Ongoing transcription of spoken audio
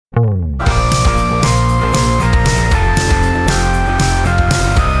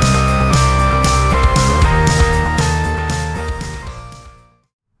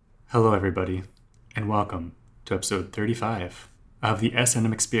Hello, everybody, and welcome to episode 35 of the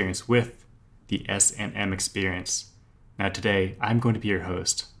S&M Experience with the S&M Experience. Now, today, I'm going to be your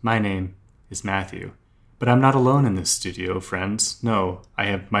host. My name is Matthew, but I'm not alone in this studio, friends. No, I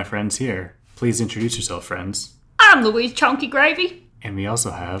have my friends here. Please introduce yourself, friends. I'm Louise Chunky Gravy. And we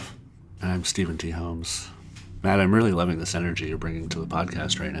also have... I'm Stephen T. Holmes. Matt, I'm really loving this energy you're bringing to the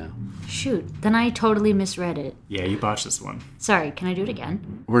podcast right now. Shoot, then I totally misread it. Yeah, you botched this one. Sorry, can I do it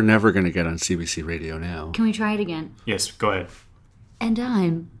again? We're never going to get on CBC Radio now. Can we try it again? Yes, go ahead. And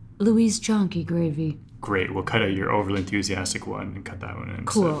I'm Louise Chunky Gravy. Great, we'll cut out your overly enthusiastic one and cut that one in.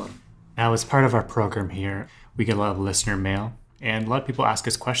 Cool. So, now, as part of our program here, we get a lot of listener mail, and a lot of people ask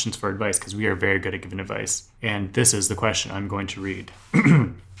us questions for advice because we are very good at giving advice. And this is the question I'm going to read.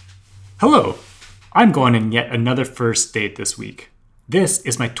 Hello, I'm going on yet another first date this week. This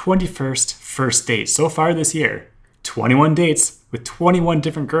is my 21st first date so far this year. 21 dates with 21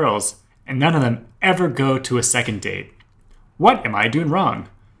 different girls, and none of them ever go to a second date. What am I doing wrong?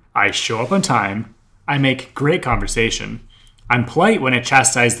 I show up on time. I make great conversation. I'm polite when I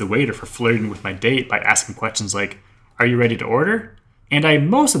chastise the waiter for flirting with my date by asking questions like, "Are you ready to order?" And I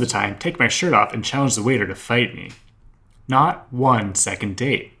most of the time take my shirt off and challenge the waiter to fight me. Not one second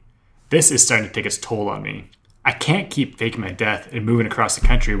date. This is starting to take its toll on me. I can't keep faking my death and moving across the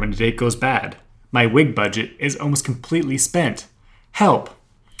country when the date goes bad. My wig budget is almost completely spent. Help.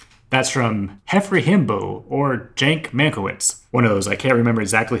 That's from Heffrey Himbo or Jank Mankowitz. One of those. I can't remember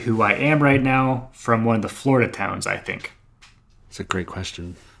exactly who I am right now. From one of the Florida towns, I think. It's a great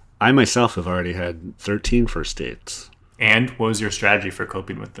question. I myself have already had 13 first dates. And what was your strategy for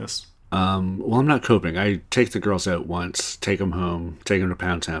coping with this? Well, I'm not coping. I take the girls out once, take them home, take them to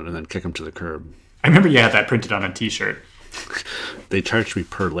Pound Town, and then kick them to the curb. I remember you had that printed on a t-shirt. They charged me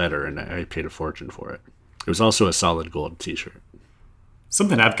per letter, and I paid a fortune for it. It was also a solid gold t-shirt.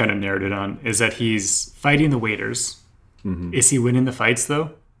 Something I've kind of narrowed it on is that he's fighting the waiters. Mm-hmm. Is he winning the fights,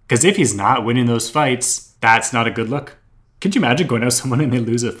 though? Because if he's not winning those fights, that's not a good look. Could you imagine going out with someone and they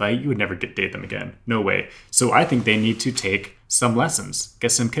lose a fight? You would never date them again. No way. So I think they need to take some lessons.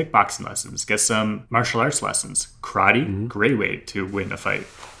 Get some kickboxing lessons. Get some martial arts lessons. Karate, great way to win a fight.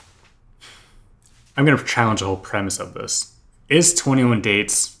 I'm going to challenge the whole premise of this. Is 21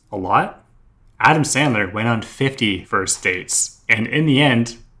 dates a lot? Adam Sandler went on 50 first dates. And in the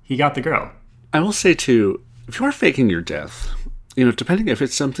end, he got the girl. I will say, too, if you are faking your death, depending if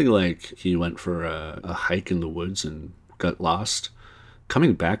it's something like he went for a hike in the woods and got lost,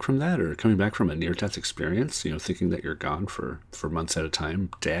 coming back from that or coming back from a near-death experience, thinking that you're gone for months at a time,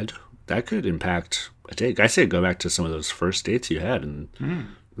 dead, that could impact a date. I say go back to some of those first dates you had and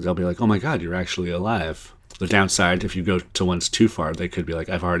they'll be like, oh my God, you're actually alive. The downside, if you go to ones too far, they could be like,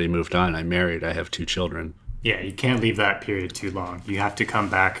 I've already moved on, I'm married, I have 2 children. Yeah, you can't leave that period too long. You have to come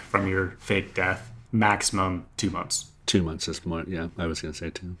back from your fake death maximum 2 months. 2 months is more, yeah, I was going to say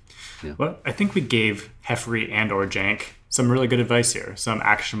 2. Yeah. Well, I think we gave Heffrey and or Jank some really good advice here, some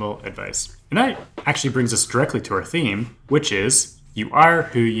actionable advice. And that actually brings us directly to our theme, which is, you are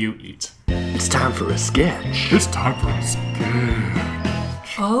who you eat. It's time for a sketch. It's time for a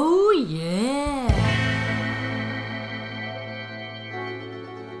sketch. Oh, yeah.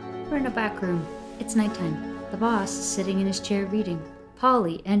 We're in a back room. It's nighttime. The boss is sitting in his chair reading.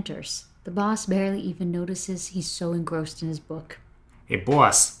 Polly enters. The boss barely even notices he's so engrossed in his book. Hey,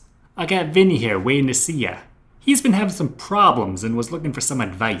 boss. I got Vinny here waiting to see ya. He's been having some problems and was looking for some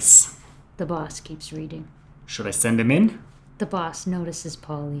advice. The boss keeps reading. Should I send him in? The boss notices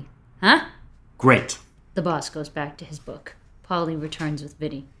Polly. Huh? Great. The boss goes back to his book. Polly returns with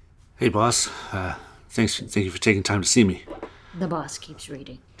Vinny. Hey, boss. Thank you for taking time to see me. The boss keeps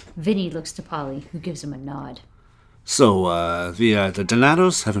reading. Vinny looks to Polly, who gives him a nod. So, the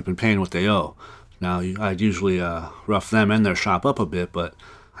Donatos haven't been paying what they owe. Now, I'd usually rough them and their shop up a bit, but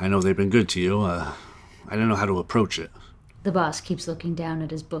I know they've been good to you. I don't know how to approach it. The boss keeps looking down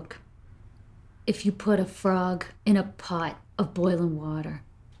at his book. If you put a frog in a pot of boiling water,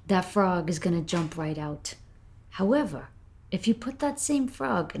 that frog is going to jump right out. However, if you put that same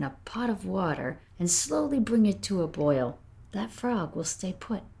frog in a pot of water and slowly bring it to a boil, that frog will stay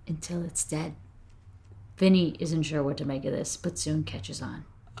put until it's dead. Vinny isn't sure what to make of this, but soon catches on.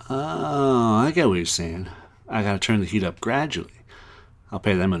 Oh, I get what you're saying. I gotta turn the heat up gradually. I'll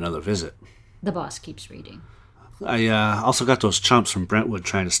pay them another visit. The boss keeps reading. I also got those chumps from Brentwood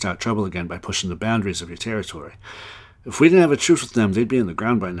trying to start trouble again by pushing the boundaries of your territory. If we didn't have a truce with them, they'd be in the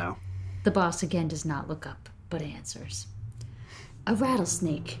ground by now. The boss again does not look up, but answers. A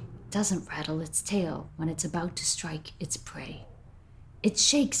rattlesnake doesn't rattle its tail when it's about to strike its prey. It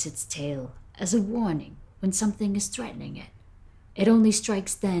shakes its tail as a warning when something is threatening it. It only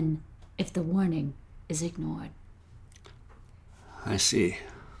strikes then if the warning is ignored. I see.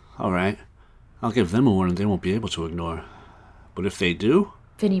 All right. I'll give them a warning they won't be able to ignore. But if they do?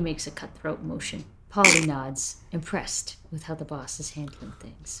 Vinny makes a cutthroat motion. Polly nods, impressed with how the boss is handling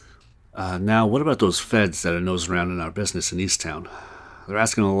things. Now, what about those feds that are nosing around in our business in Easttown? They're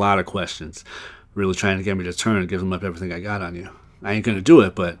asking a lot of questions, really trying to get me to turn and give them up everything I got on you. I ain't gonna do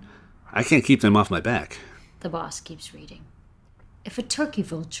it, but I can't keep them off my back. The boss keeps reading. If a turkey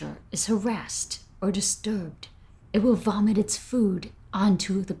vulture is harassed or disturbed, it will vomit its food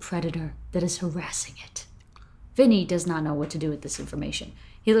onto the predator that is harassing it. Vinny does not know what to do with this information.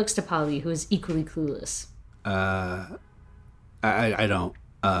 He looks to Polly, who is equally clueless. I don't.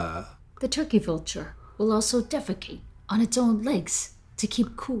 The turkey vulture will also defecate on its own legs to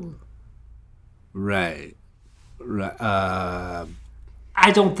keep cool. Right. I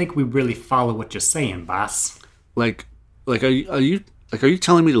don't think we really follow what you're saying, boss. Are you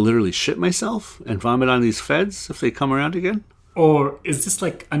telling me to literally shit myself and vomit on these feds if they come around again? Or is this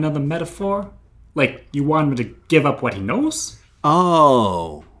like another metaphor? Like you want him to give up what he knows?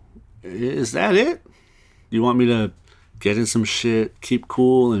 Oh, is that it? You want me to get in some shit, keep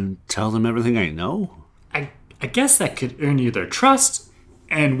cool, and tell them everything I know? I guess that could earn you their trust,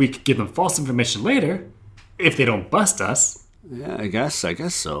 and we could give them false information later, if they don't bust us. Yeah, I guess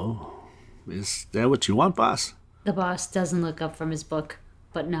so. Is that what you want, boss? The boss doesn't look up from his book,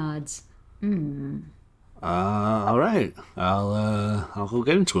 but nods. All right. I'll go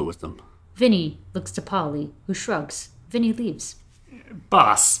get into it with them. Vinny looks to Polly, who shrugs. Vinny leaves.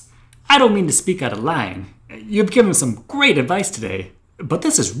 Boss, I don't mean to speak out of line. You've given some great advice today, but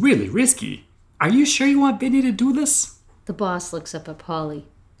this is really risky. Are you sure you want Vinny to do this? The boss looks up at Polly.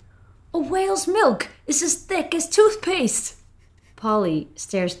 A whale's milk is as thick as toothpaste. Polly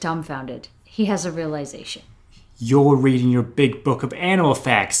stares dumbfounded. He has a realization. You're reading your big book of animal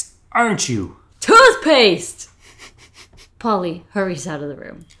facts, aren't you? Toothpaste! Polly hurries out of the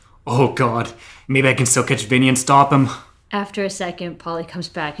room. Oh God, maybe I can still catch Vinny and stop him. After a second, Polly comes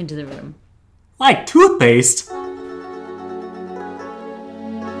back into the room. Like toothpaste?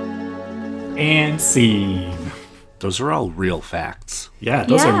 And scene. Those are all real facts. Yeah,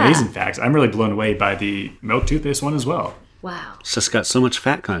 those are Yeah. amazing facts. I'm really blown away by the milk toothpaste one as well. Wow. It's just got so much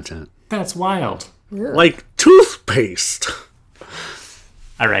fat content. That's wild. Like toothpaste.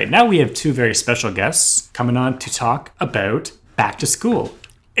 All right, now we have two very special guests coming on to talk about back to school.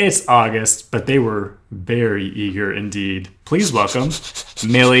 It's August, but they were very eager indeed. Please welcome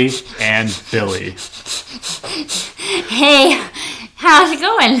Millie and Billy. Hey, how's it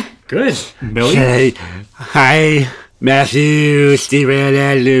going? Good. Millie? Hey, hi, Matthew, Steven,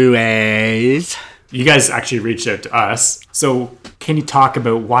 and Louise. You guys actually reached out to us. So can you talk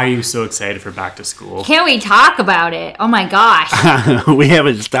about why you're so excited for back to school? Can we talk about it? Oh my gosh. We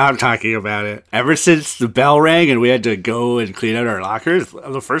haven't stopped talking about it. Ever since the bell rang and we had to go and clean out our lockers,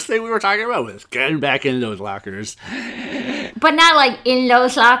 the first thing we were talking about was getting back in those lockers. But not like in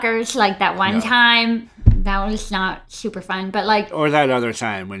those lockers, like that one time. That was not super fun. But like, Or that other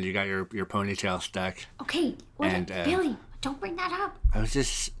time when you got your ponytail stuck. okay, what, And, Billy, don't bring that up. I was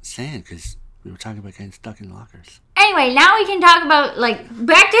just saying, because we were talking about getting stuck in lockers. Anyway, now we can talk about like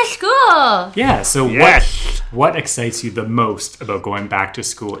back to school. Yeah, so Yes. what excites you the most about going back to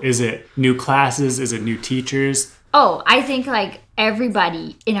school? Is it new classes? Is it new teachers? Oh, I think like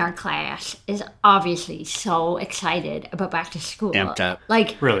everybody in our class is obviously so excited about back to school. Amped up.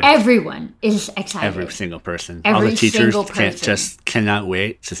 Like Really? everyone is excited. Every single person. Every All the teachers single person. cannot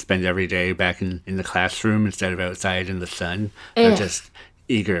wait to spend every day back in the classroom instead of outside in the sun. They're Ugh. just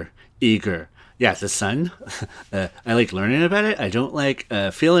eager. Yeah, the sun. I like learning about it. I don't like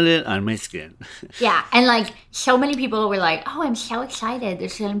feeling it on my skin. Yeah, and like so many people were like, "Oh, I'm so excited!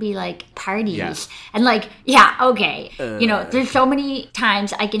 There's gonna be like parties." Yeah. And like, yeah, okay, there's so many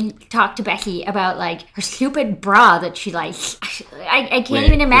times I can talk to Becky about like her stupid bra that she likes. I can't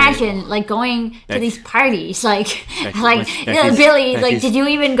even imagine like going to these parties. Like, Billy, like, did you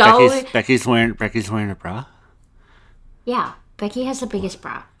even go? Becky's wearing a bra. Yeah, Becky has the biggest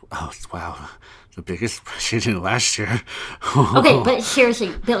bra. Oh wow, the biggest she did last year. Okay, but seriously,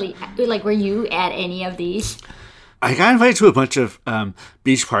 Billy, like, were you at any of these? I got invited to a bunch of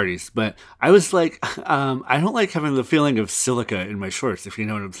beach parties, but I was like, I don't like having the feeling of silica in my shorts, if you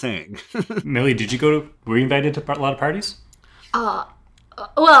know what I'm saying. Millie, were you invited to a lot of parties?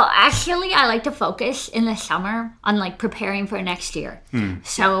 Well, actually, I like to focus in the summer on like preparing for next year.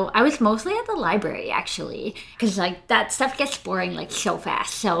 So I was mostly at the library actually, because like that stuff gets boring like so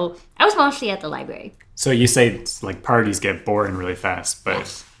fast. So I was mostly at the library. So you say like parties get boring really fast,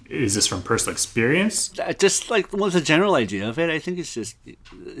 but Is this from personal experience? Just like the general idea of it, I think it's just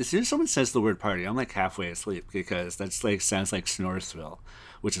as soon as someone says the word party, I'm like halfway asleep because that's like sounds like Snoresville,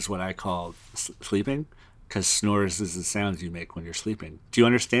 which is what I call sleeping, because snores is the sounds you make when you're sleeping. Do you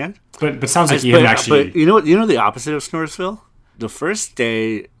understand? But sounds like you didn't actually. But you know what? You know the opposite of Snoresville? The first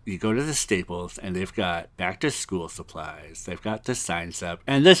day you go to the Staples and they've got back to school supplies. They've got the signs up,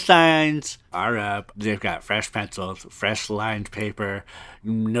 and the signs are up. They've got fresh pencils, fresh lined paper,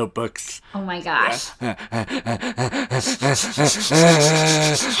 notebooks. Oh my gosh. I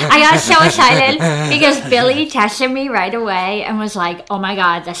got so excited because Billy texted me right away and was like, oh my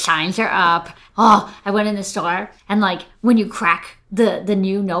God, the signs are up. Oh, I went in the store and like when you crack the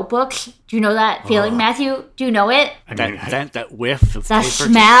new notebooks, do you know that feeling, Matthew? Do you know it? That whiff of the paper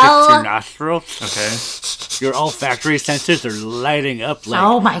smell. just hits your nostrils. Okay. Your olfactory senses are lighting up like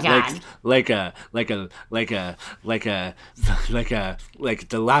Oh my God. like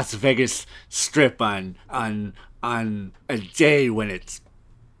the Las Vegas Strip on a day when it's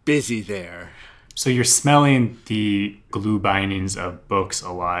busy there. So you're smelling the glue bindings of books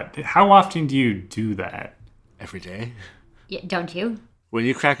a lot. How often do you do that? Every day. Yeah, don't you? When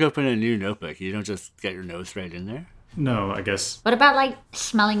you crack open a new notebook, you don't just get your nose right in there. No, I guess. What about like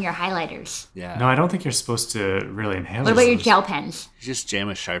smelling your highlighters? Yeah. No, I don't think you're supposed to really inhale. What about your those. gel pens? You just jam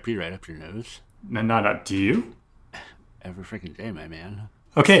a Sharpie right up your nose. No, not do you? Every freaking day, my man.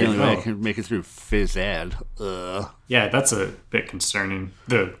 Okay. The only way I Oh. can make it through phys ed. Ugh. Yeah, that's a bit concerning.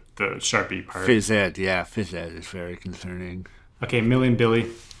 The Sharpie part. Phys ed, yeah. Phys ed is very concerning. Okay, Millie and Billy,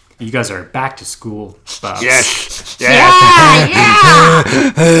 you guys are back to school. Buffs. Yes. Yeah.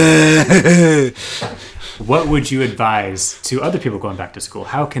 What would you advise to other people going back to school?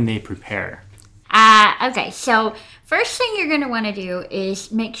 How can they prepare? Okay, so first thing you're going to want to do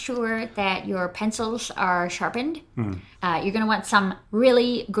is make sure that your pencils are sharpened. You're going to want some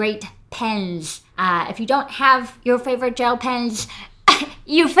really great pens. If you don't have your favorite gel pens,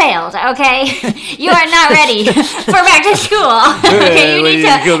 you failed, okay? You are not ready for back to school. Okay, you need to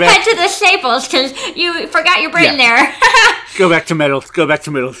head to the Staples because you forgot your brain there. Go back to middle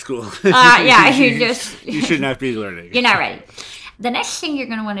school. Yeah, you should not be learning. You're not ready. The next thing you're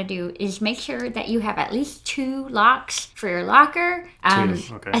going to want to do is make sure that you have at least 2 locks for your locker.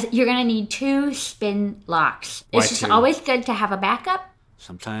 Okay. You're going to need 2 spin locks. Why It's just 2? always good to have a backup.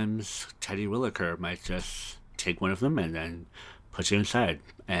 Sometimes Teddy Williker might just take one of them and then put you inside.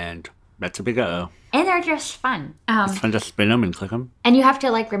 And that's a big uh-oh. And they're just fun. It's fun to spin them and click them. And you have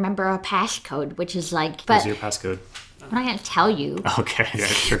to like remember a passcode, which is like... What's But your passcode? I'm not going to tell you. Okay, yeah,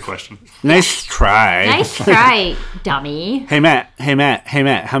 it's your question. Nice try. Nice try, dummy. Hey, Matt.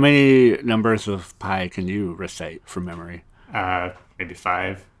 How many numbers of pi can you recite from memory? Maybe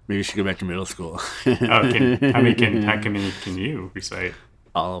 5. Maybe you should go back to middle school. Oh, how many can you recite?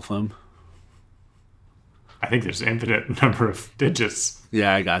 All of them. I think there's an infinite number of digits.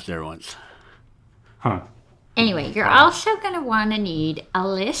 Yeah, I got there once. Huh. Anyway, you're also going to want to need a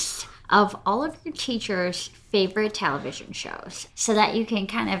list of all of your teachers' favorite television shows so that you can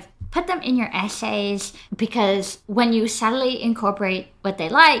kind of put them in your essays, because when you subtly incorporate what they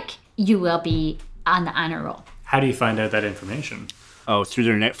like, you will be on the honor roll. How do you find out that information? Oh, through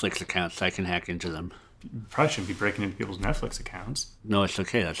their Netflix accounts, I can hack into them. You probably shouldn't be breaking into people's Netflix accounts. No, it's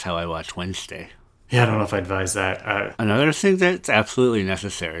okay. That's how I watch Wednesday. Yeah, I don't know if I advise that. Another thing that's absolutely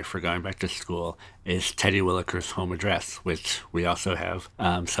necessary for going back to school is Teddy Williker's home address, which we also have,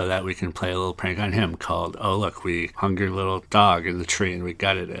 so that we can play a little prank on him called, oh, look, we hung your little dog in the tree and we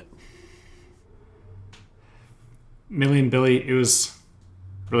gutted it. Millie and Billy, it was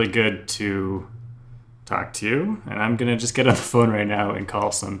really good to talk to you, and I'm going to just get on the phone right now and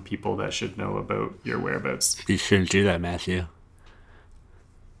call some people that should know about your whereabouts. You shouldn't do that, Matthew.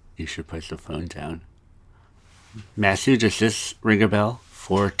 You should put the phone down. Matthew, does this ring a bell?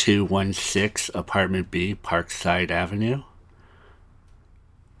 4216 Apartment B, Parkside Avenue.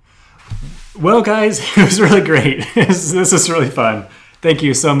 Well, guys, it was really great. This is really fun. Thank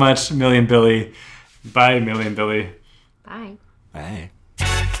you so much, Millie and Billy. Bye, Millie and Billy. Bye. Bye.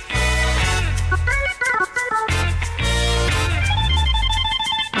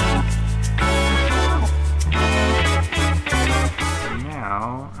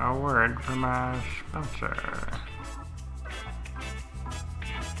 Now, a word from our sponsor.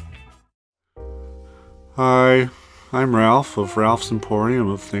 Hi, I'm Ralph of Ralph's Emporium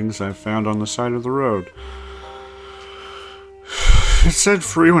of Things I've Found on the Side of the Road. It said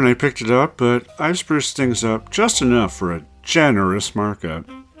free when I picked it up, but I've spruced things up just enough for a generous markup.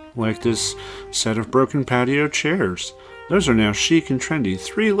 Like this set of broken patio chairs. Those are now chic and trendy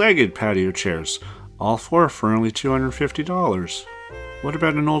 3-legged patio chairs, all four for only $250. What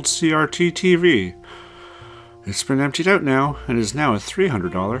about an old CRT TV? It's been emptied out now and is now a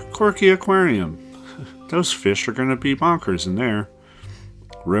 $300 Corky aquarium. Those fish are going to be bonkers in there.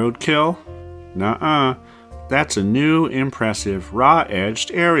 Roadkill? Nuh-uh. That's a new, impressive, raw-edged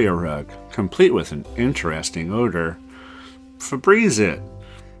area rug, complete with an interesting odor. Febreze it.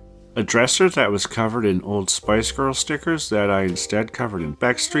 A dresser that was covered in old Spice Girl stickers that I instead covered in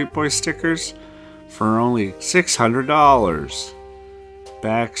Backstreet Boys stickers for only $600.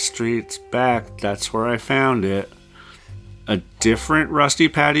 Backstreet's back, that's where I found it. A different rusty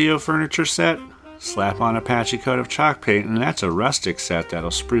patio furniture set? Slap on a patchy coat of chalk paint and that's a rustic set that'll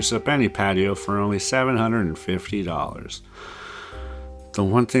spruce up any patio for only $750. The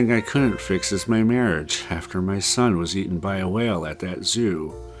one thing I couldn't fix is my marriage after my son was eaten by a whale at that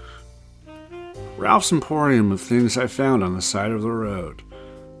zoo. Ralph's Emporium of things I found on the side of the road.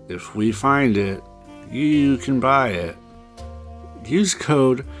 If we find it, you can buy it. Use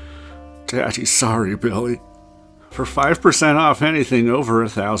code Daddy Sorry Billy for 5% off anything over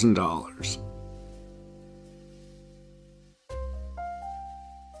 $1,000.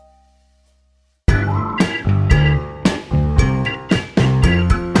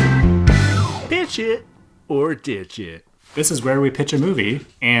 Pitch it or ditch it. This is where we pitch a movie,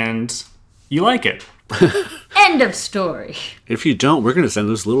 and you like it. End of story. If you don't, we're going to send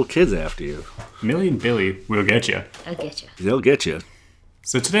those little kids after you. Millie and Billy will get you. I'll get you. They'll get you.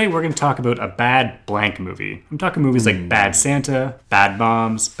 So today we're going to talk about a bad blank movie. I'm talking movies like Bad Santa, Bad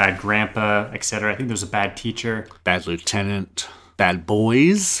Moms, Bad Grandpa, etc. I think there's a Bad Teacher. Bad Lieutenant. Bad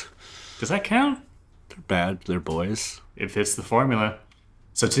Boys. Does that count? They're bad. They're boys. It fits the formula.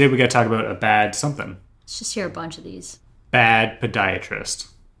 So today we got to talk about a bad something. Let's just hear a bunch of these. Bad podiatrist.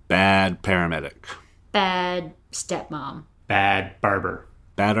 Bad paramedic. Bad stepmom. Bad barber.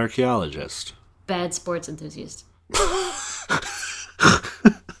 Bad archaeologist. Bad sports enthusiast.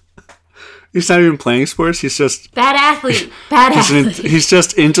 He's not even playing sports. He's just bad athlete. Bad athlete. He's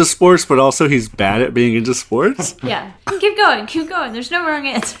just into sports, but also he's bad at being into sports. Yeah. Keep going. Keep going. There's no wrong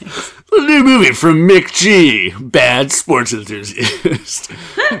answers. The new movie from Mick G. Bad sports enthusiast.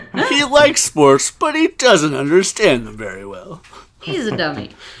 He likes sports, but he doesn't understand them very well. He's a dummy.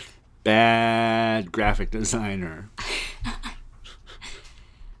 Bad graphic designer.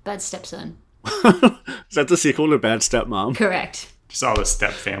 Bad stepson. Is that the sequel to Bad Stepmom? Correct. Just all the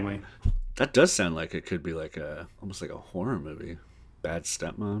step family. That does sound like it could be like almost like a horror movie. Bad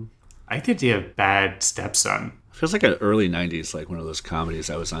Stepmom. I think the idea of Bad Stepson. Feels like an early 90s, like one of those comedies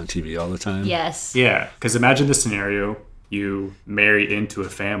that was on TV all the time. Yes. Yeah, because imagine the scenario. You marry into a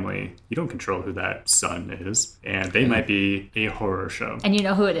family. You don't control who that son is. And they might be a horror show. And you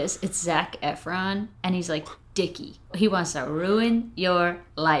know who it is? It's Zac Efron. And he's like, Dickie. He wants to ruin your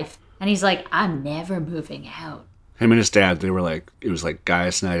life. And he's like, I'm never moving out. Him and his dad, they were like, it was like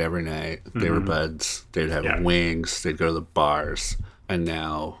guys' night every night. They were buds. They'd have wings. They'd go to the bars. And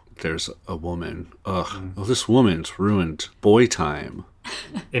now there's a woman. Ugh. Oh, this woman's ruined boy time.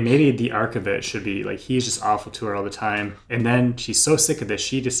 And maybe the arc of it should be like he's just awful to her all the time. And then she's so sick of this,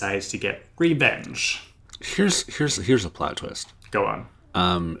 she decides to get revenge. Here's a plot twist. Go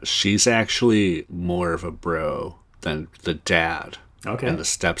on. She's actually more of a bro than the dad. Okay. And the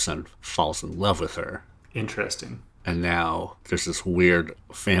stepson falls in love with her. Interesting. And now there's this weird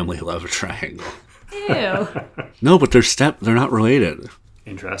family love triangle. Ew. No, but they're not related.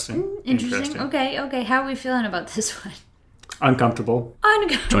 Interesting. Okay. How are we feeling about this one? Uncomfortable. Do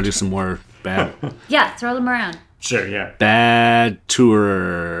you want to do some more bad? Yeah, throw them around. Sure, yeah. Bad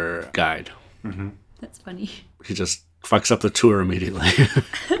tour guide. Mm-hmm. That's funny. He just fucks up the tour immediately.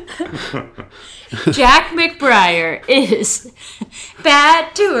 Jack McBriar is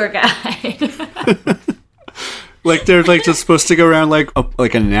bad tour guide. Like they're like just supposed to go around like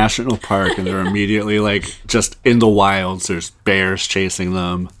a national park, and they're immediately like just in the wilds. There's bears chasing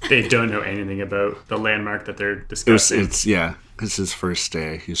them. They don't know anything about the landmark that they're discussing. It's his first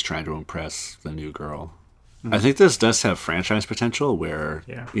day. He's trying to impress the new girl. I think this does have franchise potential where,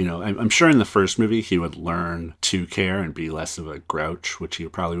 I'm sure in the first movie he would learn to care and be less of a grouch, which he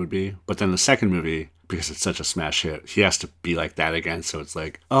probably would be. But then the second movie, because it's such a smash hit, he has to be like that again. So it's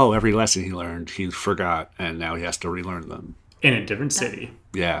like, oh, every lesson he learned, he forgot, and now he has to relearn them. In a different city.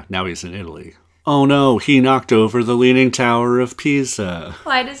 Yeah, now he's in Italy. Oh no, he knocked over the Leaning Tower of Pisa.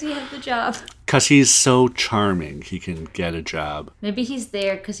 Why does he have the job? Because he's so charming, he can get a job. Maybe he's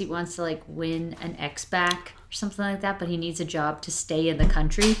there because he wants to win an ex back or something like that, but he needs a job to stay in the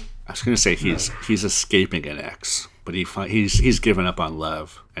country. I was going to say he's escaping an ex, but he's given up on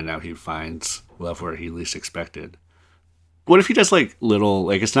love, and now he finds love where he least expected. What if he does like little,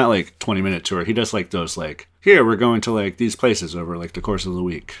 like it's not like 20-minute tour. He does like those like, here, we're going to like these places over like the course of the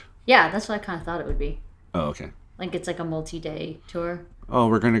week. Yeah, that's what I kind of thought it would be. Oh, okay. Like it's like a multi-day tour. Oh,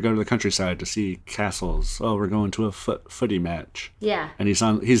 we're going to go to the countryside to see castles. Oh, we're going to a footy match. Yeah. And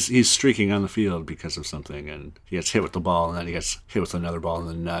he's streaking on the field because of something, and he gets hit with the ball, and then he gets hit with another ball in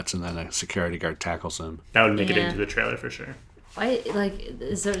the nuts, and then a security guard tackles him. That would make it into the trailer for sure. Why? Like,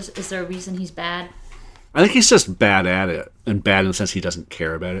 is there a reason he's bad? I think he's just bad at it, and bad in the sense he doesn't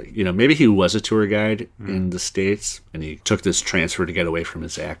care about it. You know, maybe he was a tour guide in the States, and he took this transfer to get away from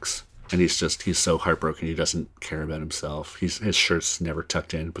his ex. And he's so heartbroken, he doesn't care about himself. His shirt's never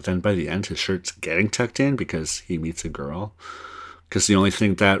tucked in. But then by the end, his shirt's getting tucked in because he meets a girl. Because the only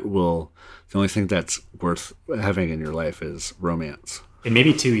thing that's worth having in your life is romance. And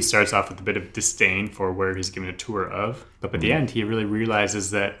maybe, too, he starts off with a bit of disdain for where he's given a tour of. But by the end, he really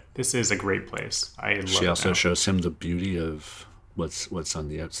realizes that this is a great place. I love it. She also shows him the beauty of what's on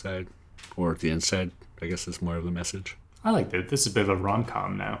the outside. Or the inside, I guess is more of the message. I like that. This is a bit of a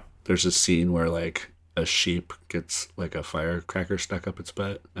rom-com now. There's a scene where, like, a sheep gets, like, a firecracker stuck up its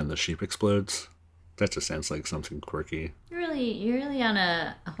butt, and the sheep explodes. That just sounds like something quirky. You're really on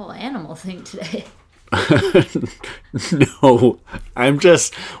a whole animal thing today. No, I'm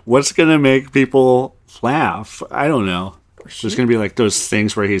just, what's going to make people laugh? I don't know. There's going to be, like, those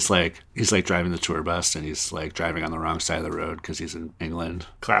things where he's driving the tour bus, and he's, like, driving on the wrong side of the road because he's in England.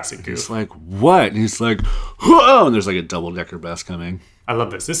 Classic. He's like, what? And he's like, whoa! And there's, like, a double-decker bus coming. I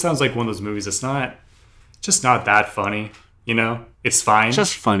love this. This sounds like one of those movies that's just not that funny, you know? It's fine. It's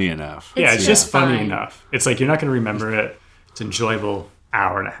just funny enough. It's just funny enough. It's like you're not going to remember it. It's an enjoyable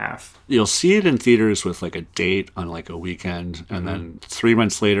hour and a half. You'll see it in theaters with like a date on like a weekend, and then 3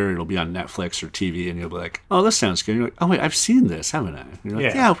 months later it'll be on Netflix or TV, and you'll be like, oh, this sounds good. And you're like, oh wait, I've seen this, haven't I? And you're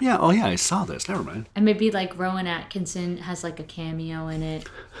like, yeah, oh yeah, I saw this. Never mind. And maybe like Rowan Atkinson has like a cameo in it.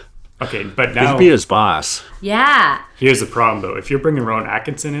 Okay, but now... He'd be his boss. Yeah. Here's the problem, though. If you're bringing Rowan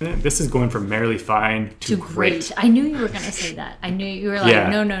Atkinson in it, this is going from merely fine to great. I knew you were going to say that. I knew you were like,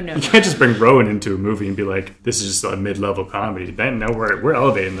 no. You can't just bring Rowan into a movie and be like, this is just a mid-level comedy. Then, no, we're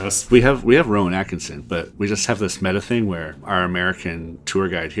elevating this. We have Rowan Atkinson, but we just have this meta thing where our American tour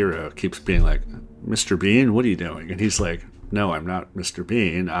guide hero keeps being like, Mr. Bean, what are you doing? And he's like, no, I'm not Mr.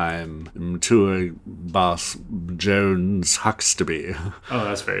 Bean. I'm tour boss Jones Huxtable. Oh,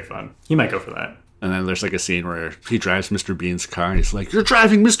 that's very fun. He might go for that. And then there's like a scene where he drives Mr. Bean's car, and he's like, you're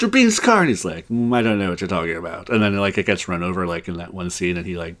driving Mr. Bean's car! And he's like, I don't know what you're talking about. And then like it gets run over like in that one scene, and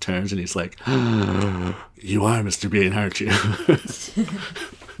he like turns and he's like, you are Mr. Bean, aren't you?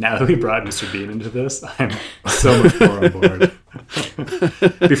 Now that we brought Mr. Bean into this, I'm so much more on board.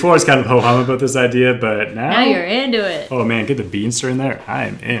 Before I was kind of ho-hum about this idea, but now you're into it. Oh man, get the Beanster in there.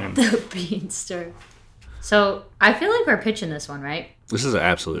 I'm in. The Beanster. So I feel like we're pitching this one, right? This is an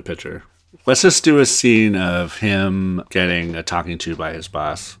absolute pitcher. Let's just do a scene of him getting a talking to by his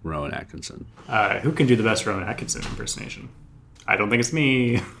boss, Rowan Atkinson. Who can do the best Rowan Atkinson impersonation? I don't think it's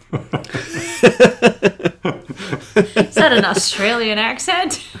me. Is that an Australian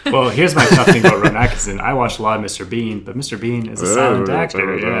accent? Well, here's my tough thing about Rowan Atkinson. I watched a lot of Mr. Bean, but Mr. Bean is a silent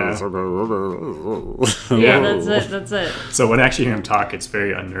actor. Yeah, that's it. So when I actually hear him talk, it's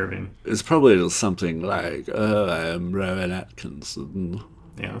very unnerving. It's probably something like, I'm Rowan Atkinson.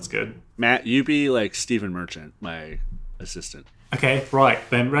 Yeah, that's good. Matt, you be like Stephen Merchant, my assistant. Okay, right.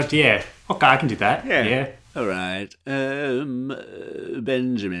 Then, yeah. Okay, I can do that. Yeah. All right.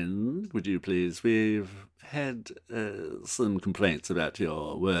 Benjamin, would you please? We've had some complaints about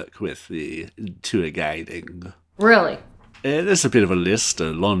your work with the tour guiding. Really? There's a bit of a list,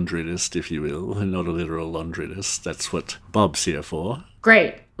 a laundry list, if you will, not a literal laundry list. That's what Bob's here for.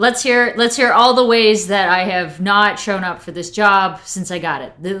 Great. Let's hear all the ways that I have not shown up for this job since I got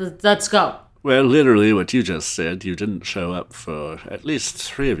it. Let's go. Well, literally what you just said, you didn't show up for at least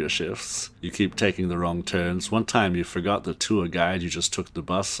 3 of your shifts. You keep taking the wrong turns. One time you forgot the tour guide, you just took the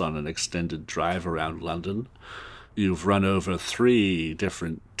bus on an extended drive around London. You've run over 3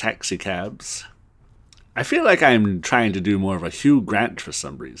 different taxi cabs. I feel like I'm trying to do more of a Hugh Grant for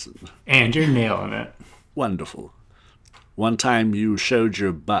some reason. And you're nailing it. Wonderful. One time you showed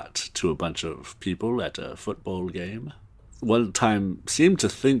your butt to a bunch of people at a football game. One time seemed to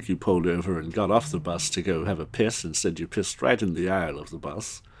think you pulled over and got off the bus to go have a piss. Instead you pissed right in the aisle of the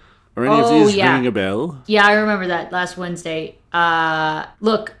bus. Are any of these ringing a bell? Yeah, I remember that last Wednesday.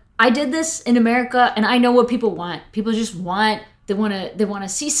 Look, I did this in America, and I know what people want. People just want, they want to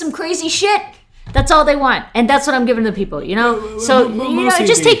see some crazy shit. That's all they want. And that's what I'm giving to people, you know? So,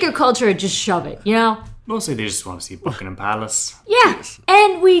 just take your culture and just shove it, you know? Mostly they just want to see Buckingham Palace. Yeah,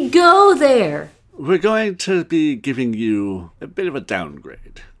 and we go there. We're going to be giving you a bit of a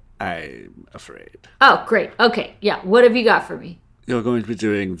downgrade, I'm afraid. Oh, great. Okay, yeah. What have you got for me? You're going to be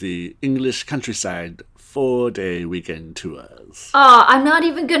doing the English countryside 4-day weekend tours. Oh, I'm not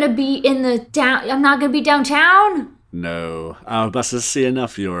even going to be I'm not going to be downtown? No, our buses see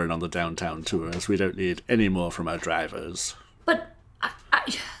enough urine on the downtown tours. We don't need any more from our drivers. But,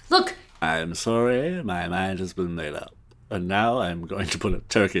 look. I'm sorry, my mind has been made up. And now I'm going to put a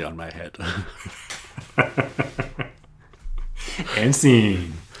turkey on my head. And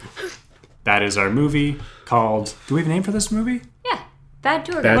scene. That is our movie called... Do we have a name for this movie? Yeah, Bad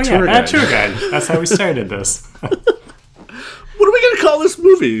Tour Guide. Bad Tour Guide. That's how we started this. What are we going to call this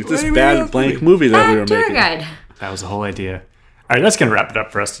movie? This bad blank movie that we were making. Bad Tour Guide. That was the whole idea. All right, that's going to wrap it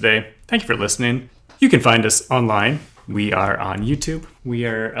up for us today. Thank you for listening. You can find us online. We are on YouTube. We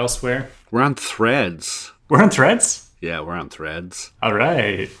are elsewhere. We're on Threads. We're on Threads? Yeah, we're on Threads. All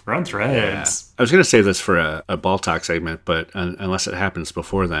right, we're on Threads. Yeah. I was going to say this for a ball talk segment, but unless it happens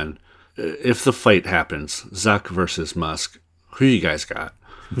before then, if the fight happens, Zuck versus Musk, who you guys got?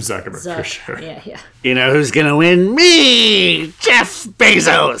 Zuckerberg, for sure. Yeah. You know who's going to win? Me! Jeff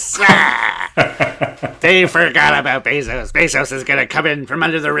Bezos! They forgot about Bezos. Bezos is going to come in from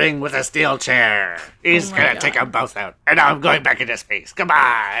under the ring with a steel chair. He's going to take them both out. And now I'm going back into space.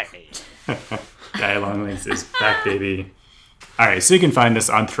 Goodbye! Guy Long Legs is back, baby. All right, so you can find us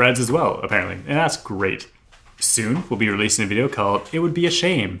on Threads as well, apparently. And that's great. Soon, we'll be releasing a video called It Would Be a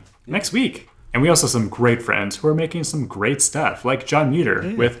Shame next week. And we also have some great friends who are making some great stuff, like John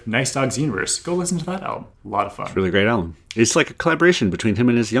Muter with Nice Dogs Universe. Go listen to that album. A lot of fun. It's a really great album. It's like a collaboration between him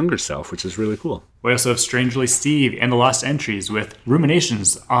and his younger self, which is really cool. We also have Strangely Steve and the Lost Entries with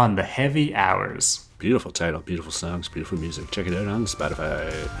Ruminations on the Heavy Hours. Beautiful title, beautiful songs, beautiful music. Check it out on Spotify.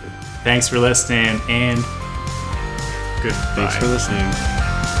 Thanks for listening, and goodbye. Thanks for listening.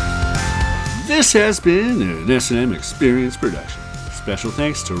 This has been an S&M Experience production. Special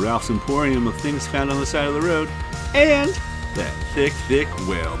thanks to Ralph's Emporium of Things Found on the Side of the Road and that thick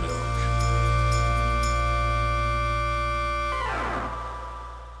whale milk.